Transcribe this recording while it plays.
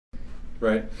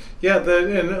Right. Yeah,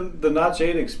 the Notch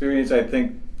 8 experience, I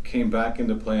think, came back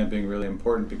into play and being really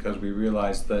important because we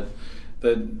realized that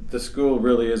the school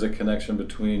really is a connection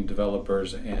between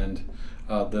developers and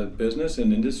the business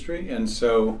and industry. And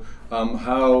so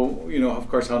how, of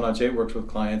course, how Notch 8 works with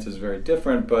clients is very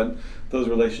different, but those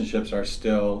relationships are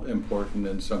still important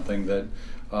and something that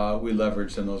we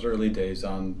leveraged in those early days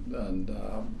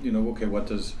okay,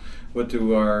 what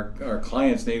do our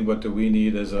clients need? What do we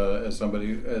need as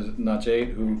somebody as Notch 8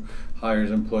 who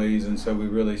hires employees? And so we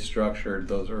really structured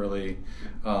those early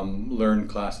learn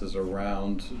classes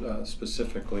around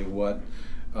specifically what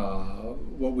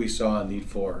we saw a need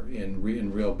for in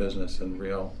real business and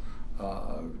real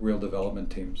development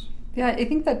teams. Yeah, I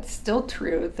think that's still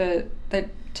true. That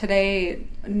today,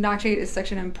 Notch 8 is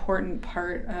such an important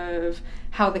part of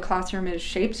how the classroom is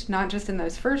shaped, not just in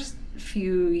those first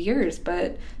few years,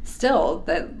 but still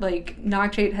that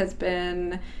Notch 8 has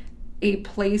been a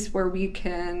place where we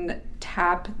can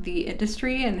tap the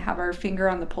industry and have our finger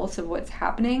on the pulse of what's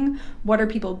happening. What are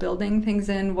people building things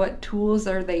in? What tools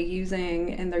are they using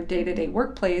in their day-to-day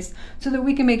workplace, so that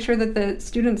we can make sure that the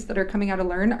students that are coming out to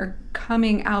learn are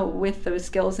coming out with those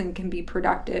skills and can be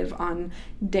productive on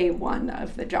day one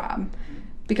of the job.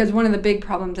 Because one of the big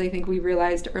problems I think we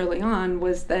realized early on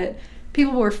was that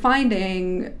people were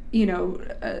finding,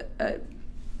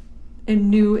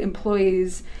 new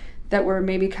employees that were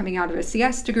maybe coming out of a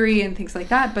CS degree and things like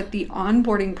that, but the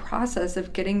onboarding process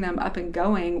of getting them up and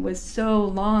going was so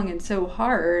long and so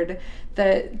hard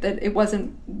that it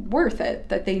wasn't worth it,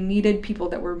 that they needed people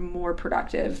that were more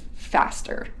productive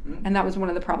faster. Mm-hmm. And that was one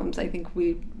of the problems I think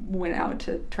we went out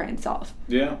to try and solve.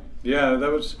 Yeah,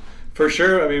 that was for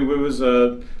sure. I mean, it was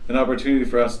an opportunity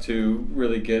for us to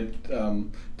really get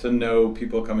to know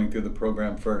people coming through the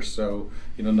program first. So,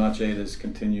 Notch 8 has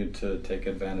continued to take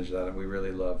advantage of that, and we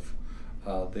really love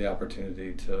the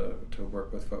opportunity to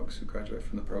work with folks who graduate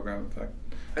from the program. In fact,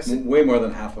 way more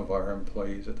than half of our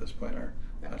employees at this point are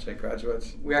Notch 8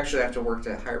 graduates. We actually have to work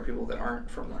to hire people that aren't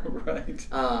from Learn. Right.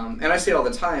 And I say all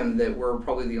the time that we're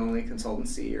probably the only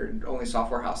consultancy or only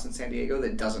software house in San Diego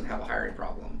that doesn't have a hiring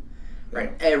problem.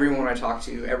 Right. Yeah. Everyone I talk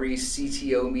to, every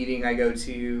CTO meeting I go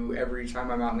to, every time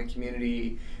I'm out in the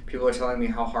community, people are telling me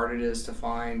how hard it is to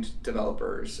find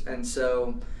developers. And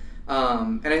so,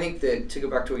 and I think that to go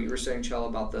back to what you were saying, Chell,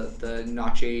 about the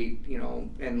Notch 8,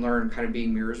 and Learn kind of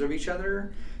being mirrors of each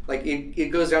other,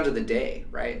 it goes down to the day,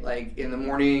 right? Like in the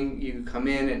morning, you come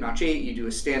in at Notch 8, you do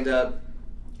a stand-up,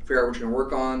 figure out what you're going to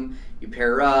work on, you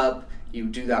pair up, you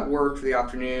do that work for the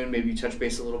afternoon, maybe you touch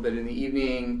base a little bit in the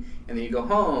evening, and then you go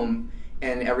home.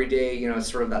 And every day,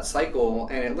 it's sort of that cycle.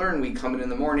 And at Learn, we come in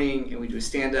the morning and we do a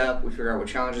stand-up. We figure out what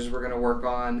challenges we're going to work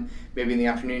on. Maybe in the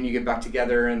afternoon, you get back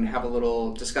together and have a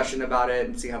little discussion about it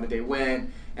and see how the day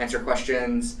went, answer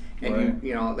questions. And,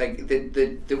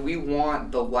 right. We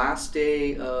want the last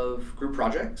day of group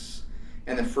projects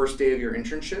and the first day of your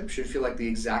internship should feel like the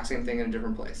exact same thing in a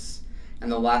different place.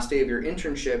 And the last day of your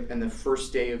internship and the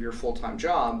first day of your full-time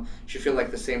job should feel like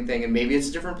the same thing. And maybe it's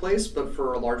a different place, but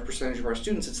for a large percentage of our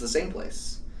students, it's the same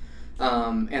place.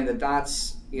 And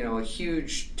that's, a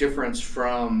huge difference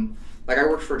from, I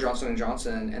worked for Johnson &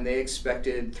 Johnson, and they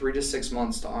expected 3 to 6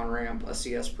 months to on-ramp a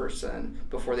CS person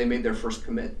before they made their first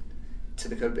commit to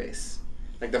the code base.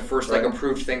 The first, right,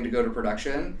 approved thing to go to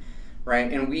production,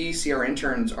 right? And we see our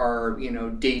interns are,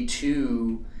 day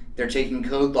 2, they're taking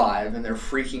code live and they're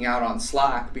freaking out on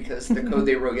Slack because the code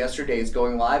they wrote yesterday is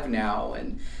going live now,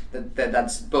 and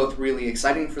that's both really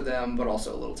exciting for them but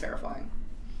also a little terrifying.